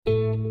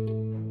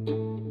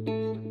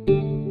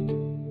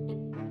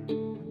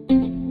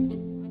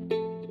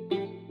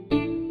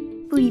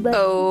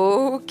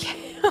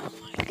Okay. Oh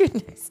my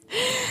goodness.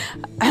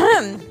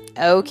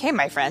 Okay,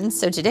 my friends.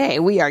 So today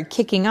we are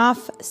kicking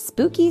off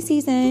spooky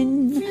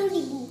season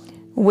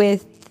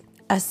with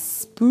a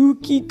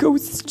spooky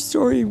ghost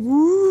story.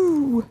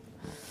 Woo!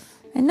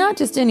 And not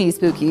just any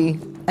spooky,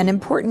 an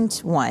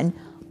important one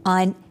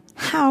on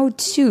how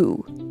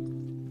to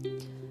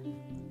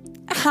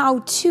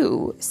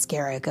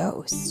scare a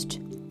ghost.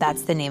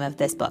 That's the name of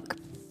this book.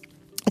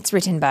 It's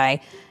written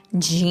by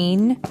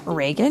Jean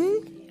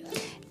Reagan,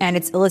 and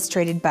it's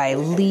illustrated by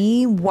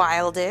Lee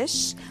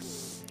Wildish.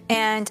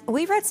 And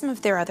we read some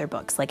of their other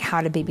books, like How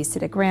to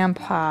Babysit a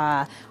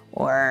Grandpa,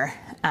 or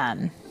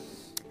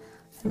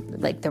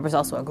like there was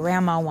also a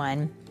grandma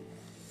one,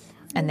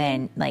 and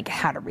then like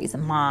How to Raise a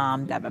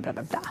Mom, blah, blah, blah,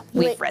 blah, blah.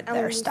 We've read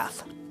their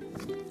stuff,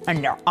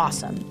 and they're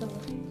awesome.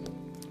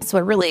 So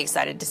we're really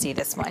excited to see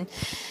this one.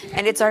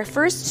 And it's our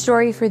first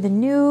story for the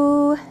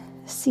new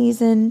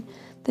season,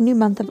 the new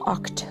month of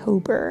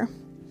October.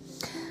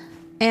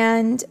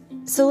 And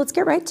so let's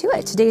get right to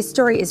it. Today's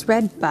story is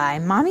read by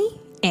Mommy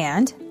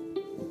and...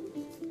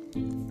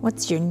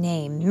 what's your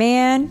name,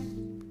 man?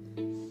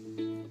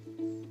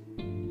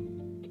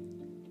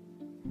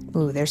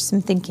 Ooh, there's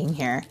some thinking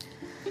here.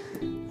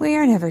 We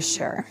are never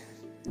sure.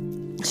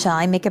 Shall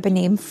I make up a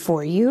name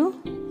for you?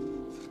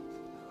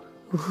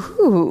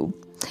 Ooh.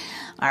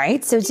 All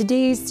right, so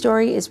today's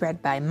story is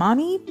read by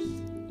Mommy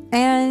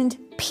and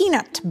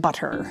Peanut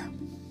Butter.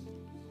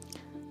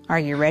 Are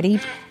you ready?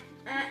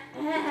 I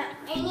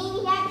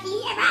need that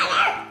peanut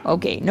butter.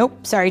 Okay,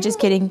 nope, sorry, just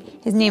kidding.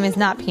 His name is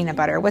not Peanut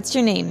Butter. What's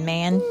your name,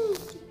 man?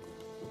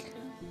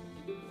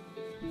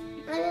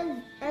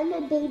 I'm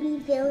a baby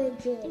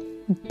villager.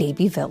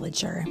 Baby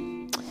Villager.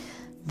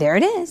 There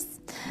it is.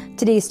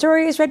 Today's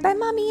story is read by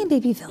Mommy and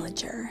Baby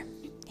Villager.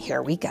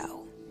 Here we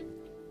go.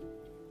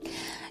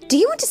 Do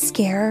you want to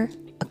scare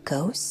a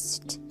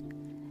ghost?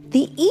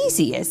 The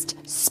easiest,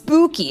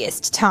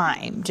 spookiest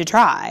time to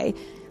try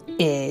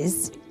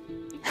is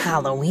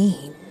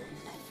Halloween.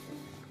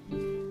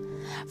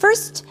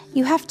 First,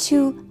 you have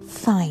to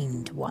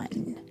find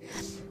one.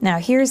 Now,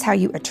 here's how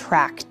you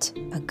attract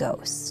a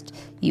ghost.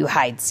 You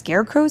hide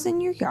scarecrows in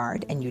your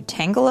yard, and you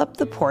tangle up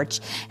the porch,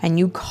 and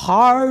you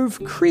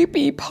carve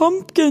creepy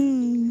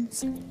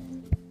pumpkins.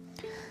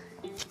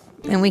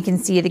 And we can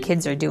see the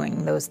kids are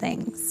doing those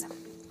things.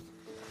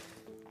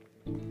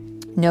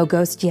 No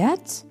ghost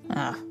yet?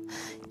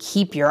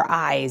 Keep your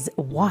eyes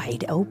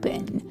wide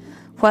open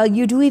while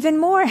you do even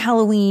more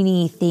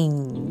Halloween-y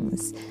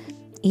things,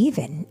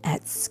 even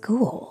at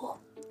school.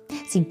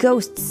 See,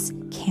 ghosts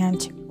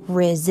can't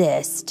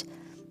resist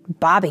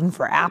bobbing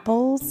for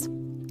apples,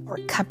 or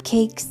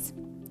cupcakes,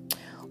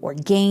 or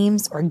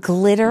games, or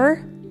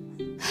glitter.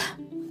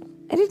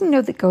 I didn't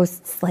know that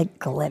ghosts like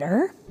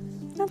glitter.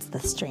 That's the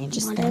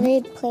strangest thing. What are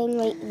they playing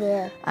right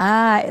there?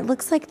 It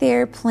looks like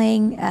they're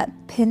playing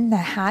Pin the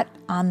Hat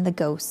on the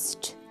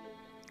Ghost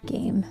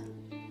game.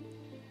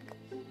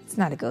 It's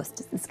not a ghost,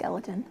 it's a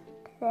skeleton.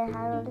 The hat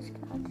on the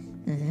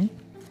skeleton.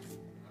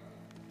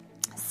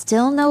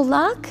 Still no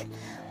luck?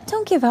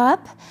 Don't give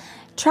up.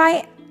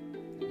 Try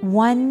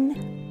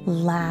one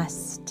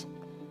last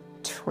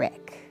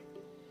trick.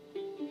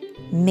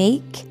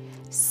 Make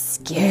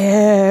scary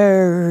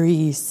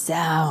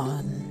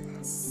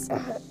sounds.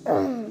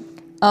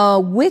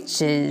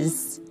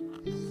 Witches.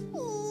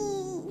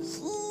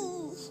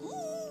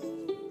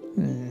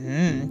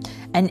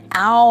 And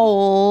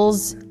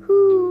owls.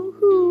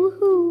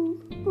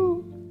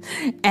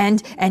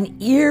 And an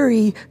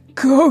eerie,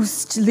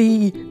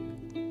 ghostly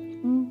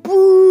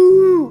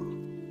boo.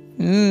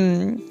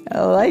 I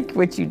like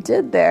what you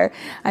did there.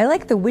 I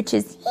like the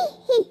witches.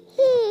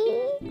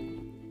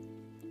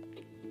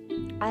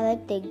 I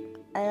like the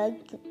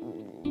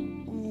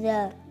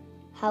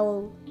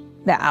howl.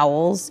 The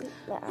owls.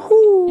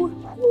 Hoo,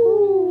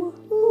 hoo,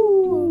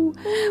 hoo.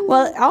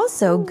 Well,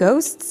 also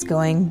ghosts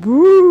going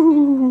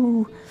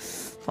boo.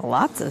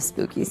 Lots of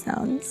spooky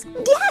sounds.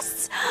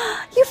 Yes!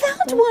 You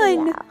found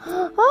one!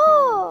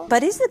 Oh!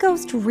 But is the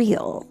ghost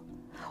real?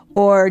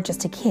 Or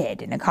just a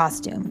kid in a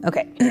costume?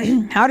 Okay,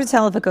 how to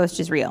tell if a ghost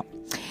is real.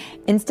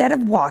 Instead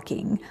of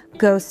walking,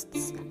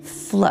 ghosts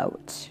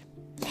float.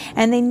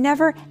 And they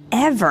never,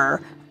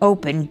 ever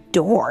open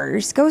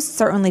doors. Ghosts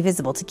are only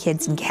visible to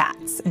kids and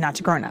cats, and not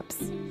to grown-ups.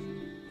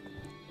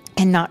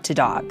 And not to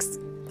dogs.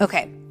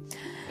 Okay,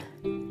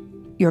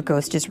 your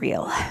ghost is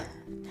real.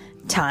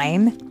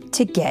 Time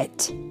to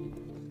get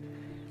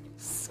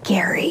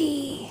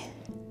scary.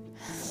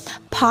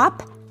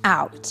 Pop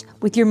out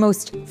with your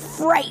most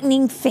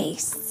frightening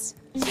face.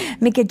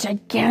 Make a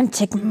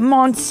gigantic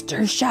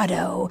monster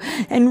shadow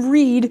and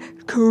read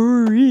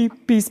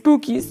creepy,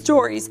 spooky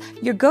stories.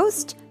 Your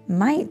ghost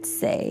might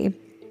say,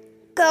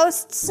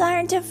 "Ghosts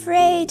aren't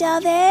afraid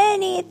of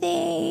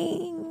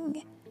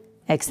anything."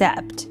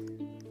 Except...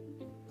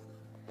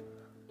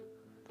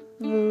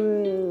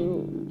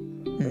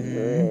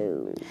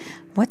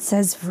 What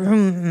says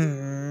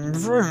vroom,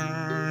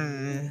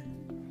 vroom?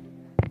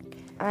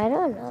 I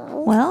don't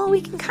know. Well,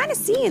 we can kind of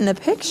see in the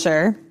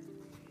picture.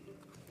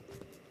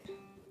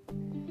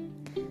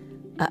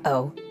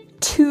 Uh-oh.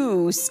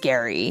 too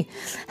scary.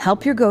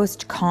 Help your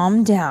ghost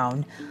calm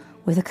down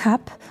with a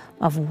cup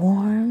of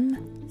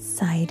warm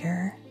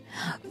cider.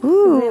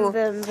 Ooh,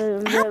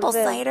 apple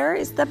cider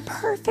is the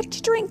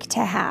perfect drink to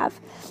have.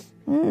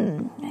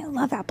 I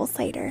love apple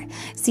cider.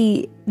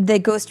 See, the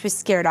ghost was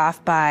scared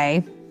off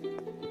by,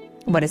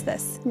 what is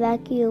this?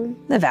 Vacuum.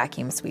 The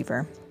vacuum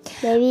sweeper.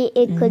 Maybe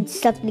it could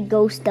suck the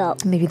ghost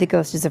up. Maybe the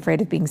ghost is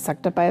afraid of being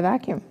sucked up by a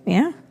vacuum.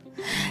 Yeah.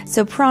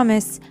 So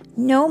promise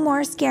no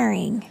more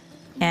scaring.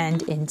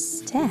 And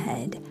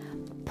instead,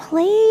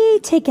 play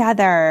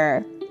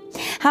together.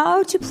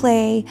 How to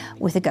play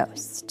with a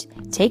ghost.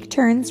 Take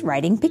turns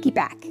riding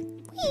piggyback.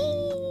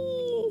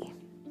 Whee!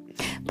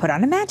 Put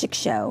on a magic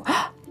show.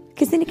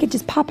 Because then it could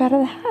just pop out of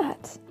the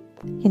hat.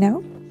 You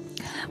know?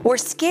 Or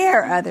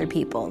scare other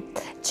people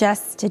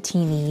just a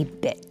teeny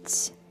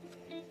bit.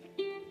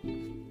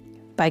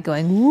 By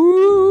going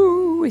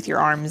woo with your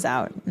arms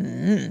out.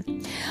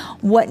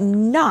 What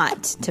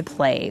not to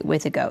play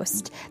with a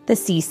ghost? The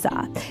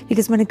seesaw.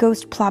 Because when a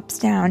ghost plops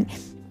down,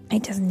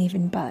 it doesn't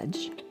even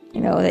budge.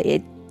 You know,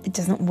 it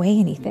doesn't weigh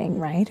anything,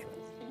 right?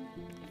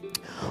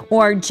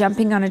 Or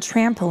jumping on a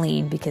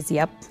trampoline because,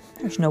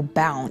 there's no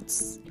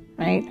bounce,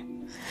 right?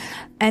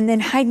 And then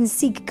hide and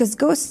seek because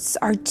ghosts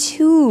are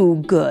too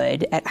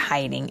good at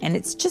hiding and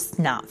it's just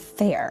not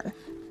fair,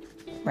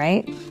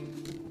 right?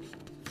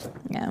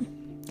 Yeah.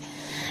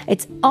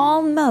 It's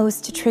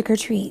almost a trick or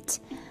treat.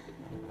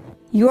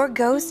 Your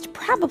ghost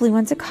probably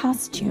wants a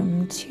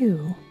costume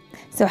too.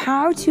 So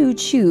how to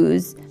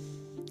choose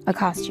a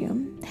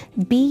costume?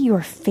 Be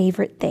your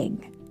favorite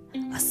thing.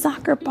 A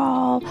soccer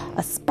ball,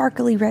 a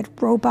sparkly red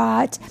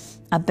robot,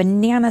 a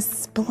banana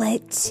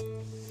split,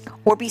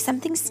 or be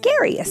something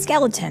scary, a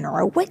skeleton or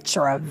a witch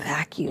or a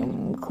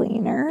vacuum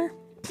cleaner.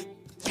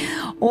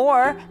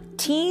 Or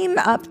team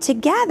up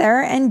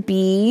together and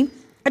be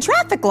a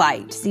traffic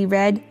light. See,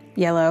 red,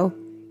 yellow,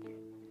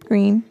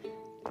 green.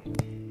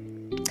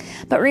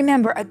 But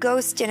remember, a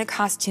ghost in a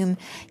costume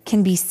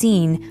can be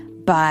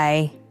seen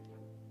by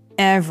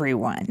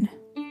everyone.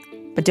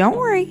 But don't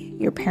worry,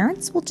 your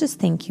parents will just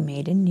think you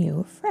made a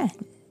new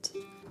friend.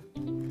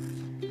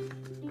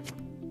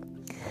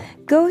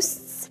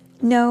 Ghosts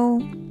know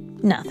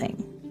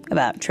nothing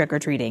about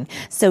trick-or-treating,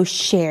 so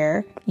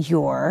share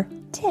your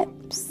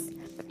tips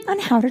on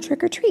how to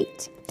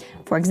trick-or-treat.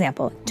 For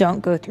example,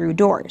 don't go through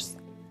doors.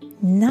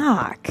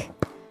 Knock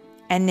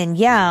and then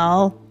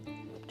yell,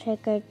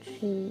 Trick or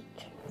treat.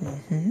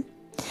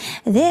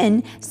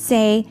 Then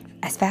say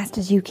as fast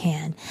as you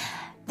can,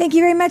 "Thank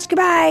you very much,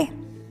 goodbye."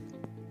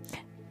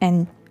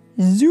 And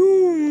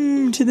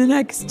zoom to the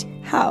next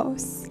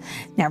house.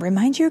 Now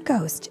remind your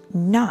ghost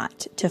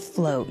not to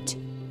float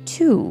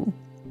too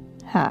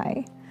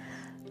high.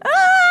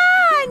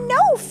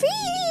 No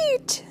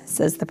feet,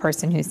 says the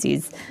person who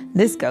sees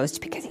this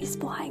ghost because he's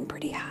flying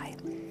pretty high.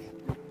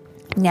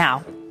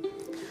 Now,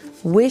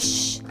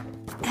 wish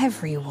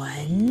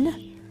everyone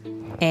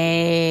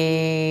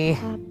a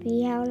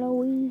Happy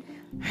Halloween.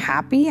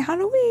 happy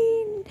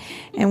Halloween.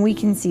 And we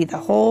can see the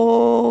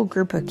whole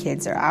group of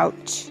kids are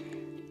out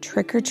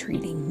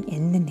trick-or-treating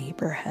in the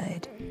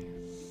neighborhood.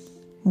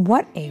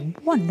 What a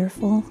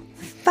wonderful,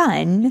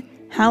 fun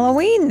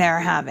Halloween they're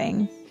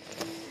having.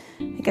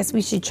 I guess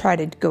we should try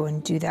to go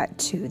and do that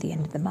too the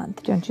end of the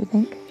month, don't you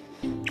think?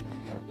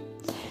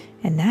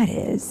 And that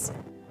is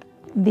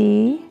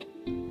the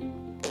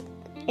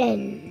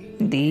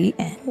And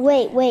end.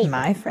 wait.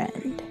 My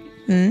friend.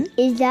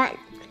 Is that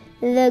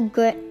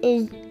the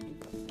is?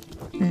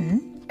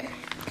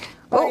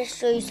 I want to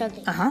show you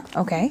something.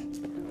 Okay.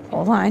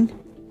 Hold on.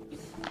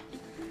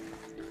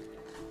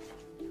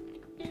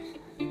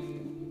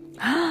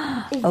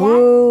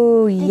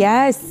 Oh,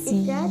 yes.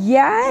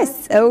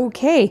 Yes.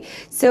 Okay.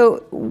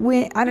 So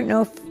I don't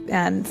know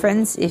if,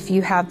 friends, if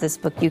you have this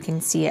book, you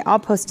can see it. I'll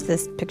post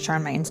this picture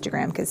on my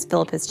Instagram because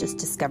Philip has just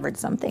discovered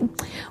something.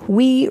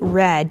 We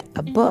read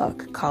a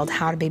book called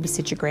How to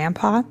Babysit Your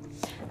Grandpa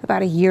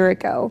about a year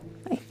ago,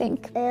 I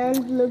think.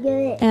 And look at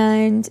it.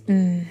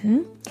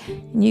 And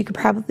you could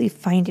probably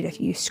find it if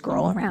you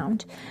scroll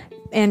around.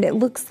 And it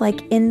looks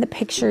like in the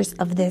pictures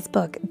of this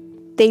book,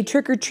 they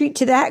trick or treat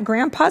to that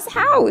grandpa's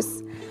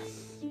house.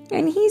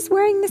 And he's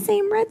wearing the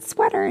same red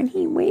sweater and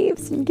he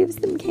waves and gives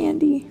them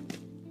candy.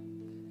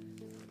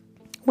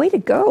 Way to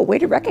go. Way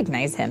to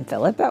recognize him,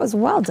 Philip. That was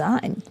well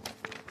done.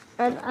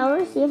 And I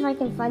want to see if I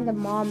can find the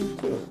mom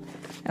too.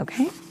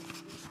 Okay.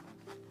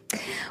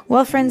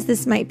 Well, friends,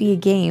 this might be a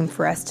game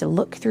for us to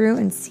look through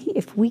and see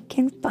if we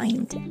can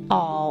find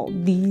all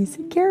these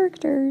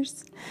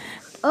characters.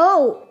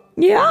 Oh,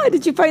 Yeah,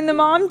 did you find the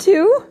mom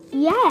too?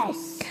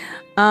 yes.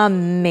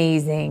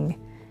 Amazing.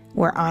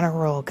 We're on a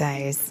roll,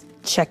 guys.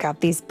 Check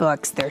out these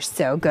books. They're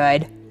so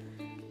good.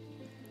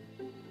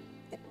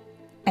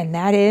 And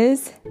that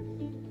is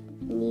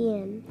The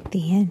end.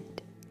 the end.